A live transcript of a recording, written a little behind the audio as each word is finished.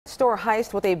store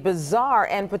heist with a bizarre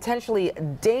and potentially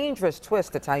dangerous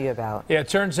twist to tell you about. Yeah, it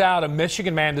turns out a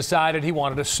Michigan man decided he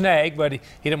wanted a snake, but he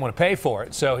didn't want to pay for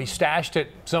it, so he stashed it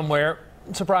somewhere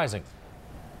surprising.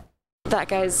 That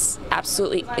guy's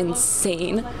absolutely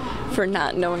insane for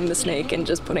not knowing the snake and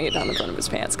just putting it down the front of his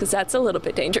pants, because that's a little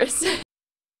bit dangerous.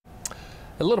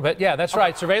 A little bit, yeah, that's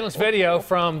right. Surveillance video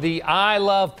from the I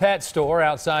Love Pet store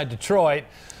outside Detroit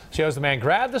shows the man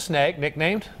grab the snake,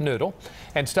 nicknamed Noodle,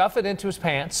 and stuff it into his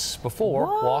pants before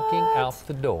walking out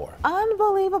the door.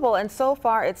 Unbelievable. And so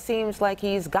far, it seems like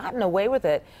he's gotten away with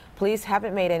it. Police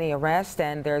haven't made any arrests,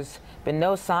 and there's been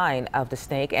no sign of the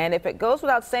snake. And if it goes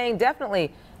without saying,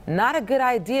 definitely not a good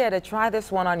idea to try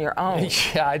this one on your own.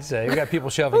 Yeah, I'd say. We got people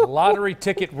shoving lottery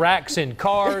ticket racks in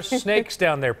cars, snakes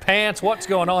down their pants. What's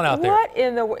going on out there? What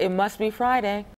in the... It must be Friday.